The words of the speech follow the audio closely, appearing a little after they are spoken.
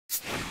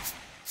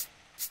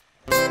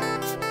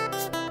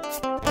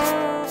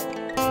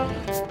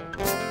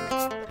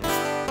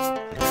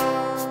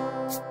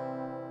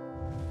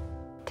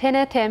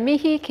Tēnā te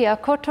mihi kia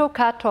koto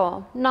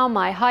katoa, nā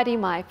mai, haere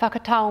mai,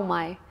 whakatau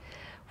mai.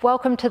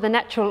 Welcome to the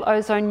Natural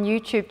Ozone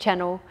YouTube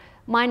channel.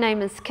 My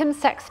name is Kim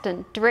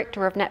Saxton,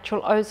 Director of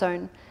Natural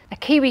Ozone, a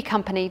Kiwi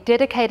company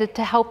dedicated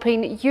to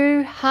helping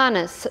you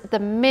harness the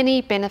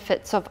many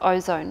benefits of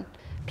ozone.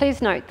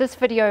 Please note, this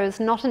video is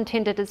not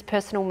intended as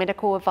personal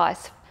medical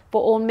advice.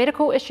 For all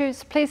medical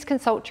issues, please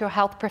consult your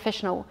health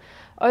professional.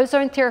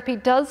 Ozone therapy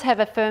does have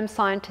a firm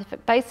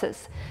scientific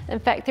basis. In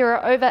fact, there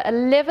are over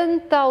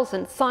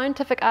 11,000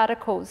 scientific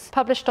articles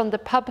published on the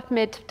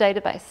PubMed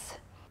database.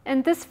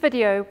 In this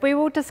video, we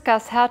will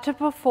discuss how to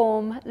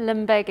perform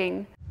limb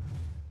bagging.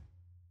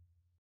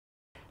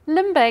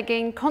 Limb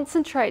bagging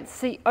concentrates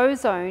the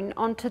ozone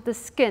onto the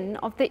skin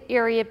of the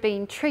area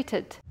being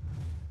treated.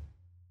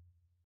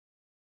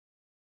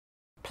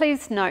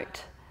 Please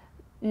note,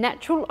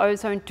 Natural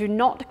Ozone do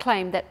not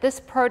claim that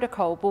this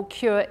protocol will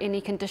cure any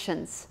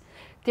conditions.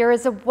 There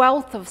is a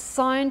wealth of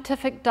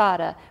scientific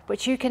data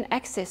which you can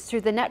access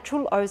through the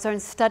Natural Ozone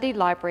Study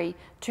Library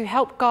to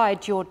help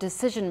guide your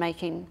decision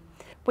making.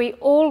 We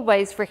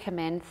always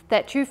recommend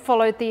that you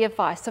follow the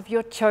advice of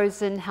your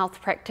chosen health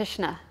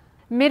practitioner.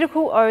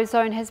 Medical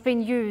ozone has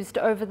been used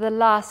over the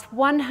last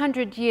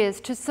 100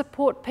 years to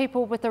support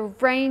people with a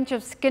range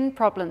of skin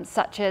problems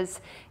such as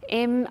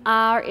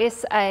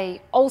MRSA,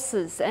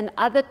 ulcers, and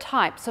other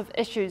types of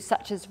issues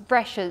such as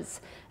rashes,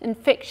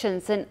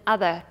 infections, and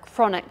other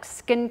chronic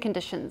skin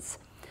conditions.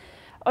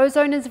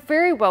 Ozone is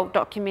very well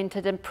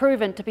documented and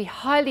proven to be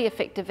highly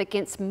effective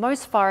against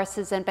most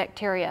viruses and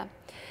bacteria.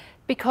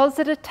 Because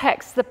it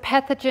attacks the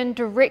pathogen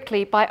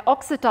directly by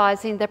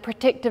oxidizing the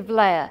protective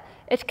layer,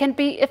 it can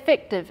be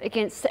effective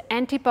against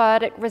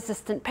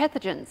antibiotic-resistant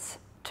pathogens.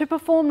 To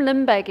perform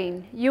limb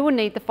bagging, you will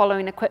need the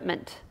following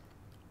equipment: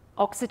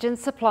 oxygen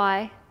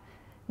supply,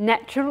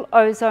 Natural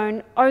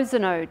Ozone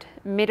Ozonode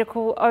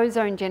medical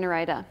ozone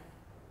generator,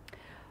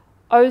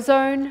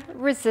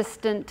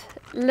 ozone-resistant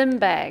limb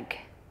bag,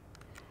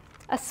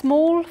 a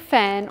small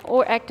fan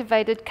or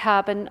activated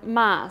carbon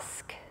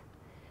mask,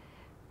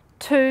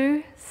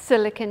 2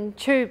 silicone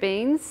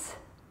tubings,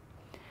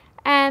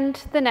 and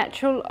the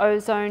Natural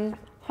Ozone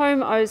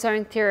Home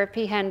Ozone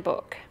Therapy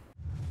Handbook.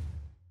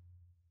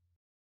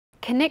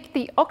 Connect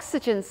the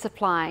oxygen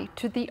supply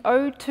to the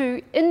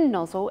O2 in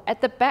nozzle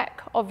at the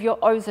back of your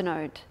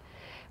ozonode.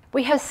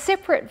 We have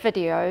separate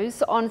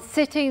videos on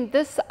setting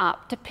this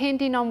up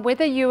depending on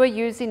whether you are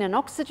using an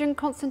oxygen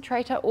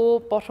concentrator or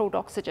bottled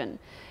oxygen.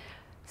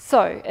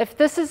 So if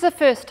this is the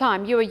first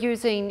time you are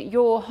using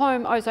your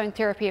home ozone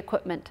therapy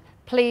equipment,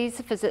 please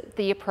visit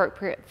the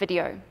appropriate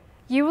video.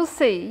 You will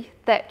see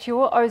that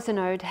your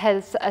ozonode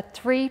has a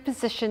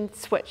 3-position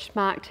switch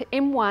marked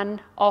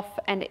M1, off,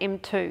 and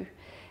M2.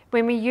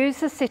 When we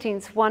use the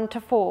settings 1 to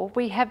 4,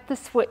 we have the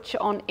switch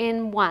on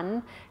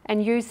N1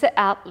 and use the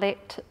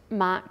outlet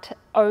marked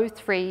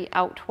O3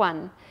 out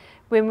 1.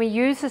 When we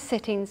use the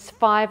settings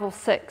 5 or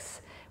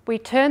 6, we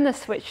turn the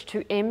switch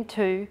to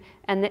M2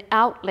 and the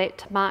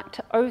outlet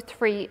marked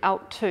O3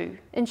 out 2.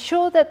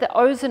 Ensure that the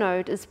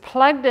ozonode is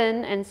plugged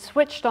in and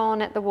switched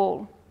on at the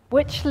wall.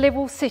 Which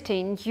level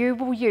setting you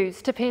will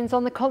use depends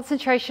on the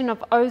concentration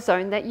of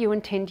ozone that you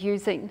intend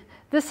using.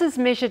 This is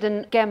measured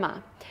in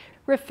gamma.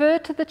 Refer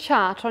to the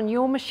chart on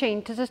your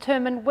machine to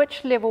determine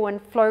which level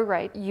and flow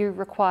rate you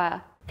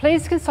require.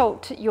 Please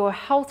consult your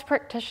health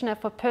practitioner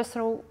for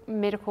personal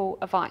medical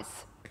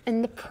advice.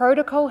 In the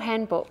protocol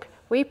handbook,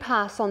 we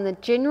pass on the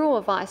general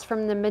advice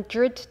from the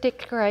Madrid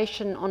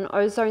Declaration on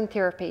Ozone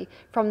Therapy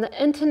from the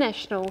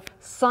International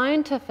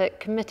Scientific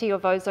Committee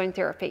of Ozone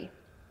Therapy.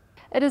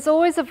 It is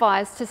always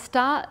advised to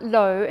start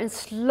low and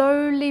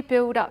slowly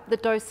build up the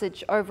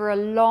dosage over a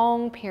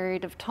long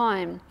period of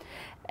time.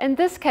 In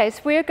this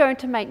case, we are going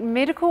to make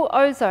medical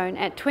ozone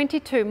at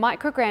 22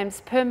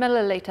 micrograms per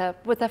milliliter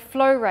with a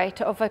flow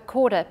rate of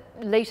 1/4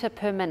 litre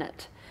per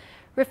minute.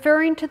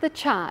 Referring to the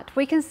chart,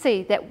 we can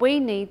see that we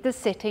need the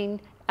setting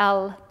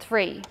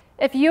L3.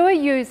 If you are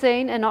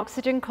using an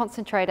oxygen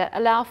concentrator,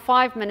 allow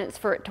 5 minutes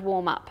for it to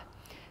warm up.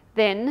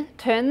 Then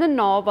turn the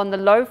knob on the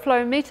low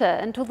flow meter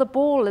until the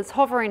ball is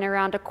hovering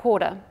around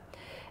 1/4.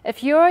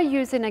 If you are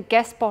using a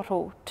gas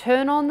bottle,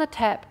 turn on the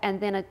tap and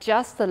then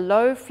adjust the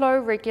low flow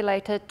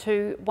regulator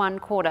to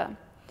 1/4.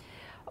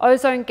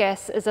 Ozone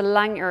gas is a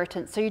lung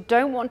irritant, so you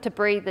don't want to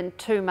breathe in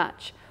too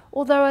much,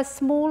 although a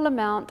small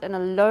amount in a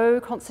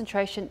low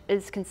concentration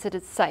is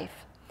considered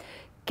safe.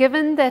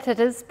 Given that it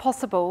is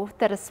possible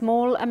that a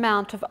small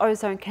amount of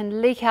ozone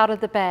can leak out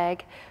of the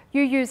bag,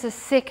 you use a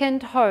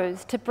second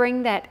hose to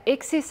bring that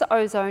excess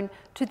ozone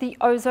to the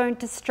ozone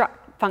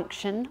destruct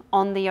function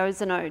on the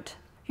ozonode.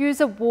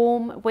 Use a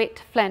warm, wet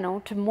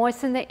flannel to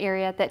moisten the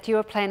area that you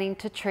are planning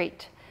to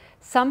treat.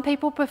 Some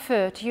people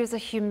prefer to use a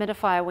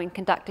humidifier when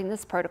conducting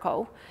this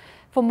protocol.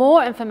 For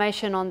more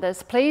information on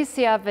this, please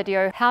see our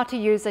video, How to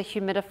Use a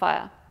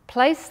Humidifier.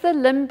 Place the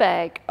limb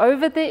bag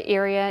over the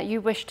area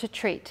you wish to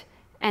treat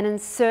and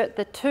insert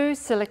the 2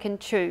 silicone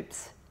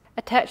tubes.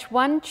 Attach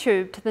one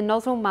tube to the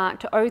nozzle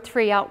marked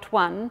O3 out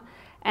 1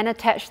 and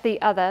attach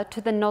the other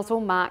to the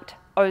nozzle marked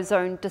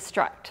Ozone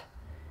Destruct.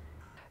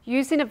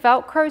 using a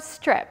Velcro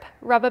strap,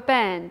 rubber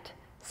band,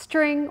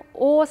 string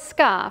or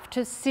scarf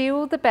to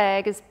seal the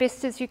bag as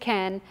best as you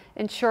can,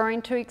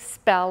 ensuring to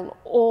expel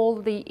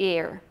all the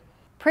air.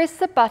 Press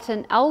the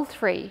button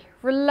L3,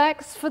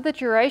 relax for the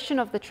duration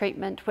of the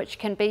treatment, which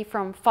can be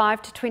from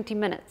 5 to 20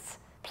 minutes.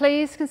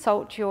 Please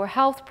consult your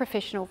health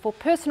professional for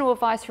personal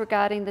advice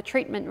regarding the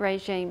treatment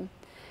regime.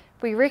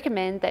 We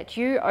recommend that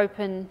you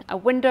open a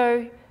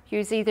window,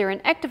 use either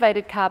an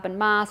activated carbon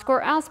mask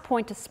or else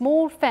point a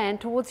small fan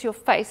towards your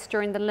face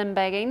during the limb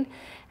bagging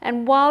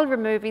and while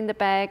removing the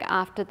bag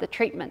after the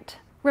treatment.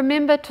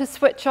 Remember to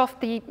switch off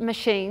the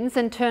machines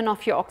and turn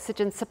off your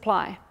oxygen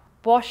supply.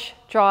 Wash,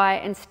 dry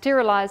and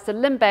sterilize the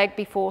limb bag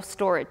before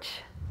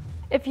storage.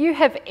 If you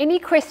have any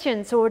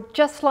questions or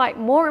just like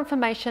more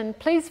information,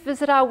 please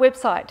visit our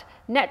website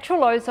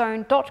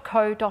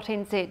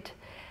naturalozone.co.nz.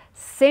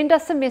 Send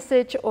us a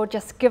message or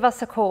just give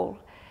us a call.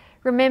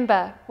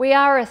 Remember, we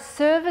are a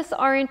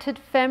service-oriented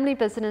family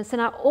business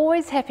and are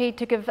always happy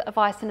to give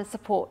advice and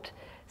support.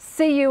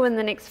 See you in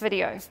the next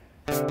video.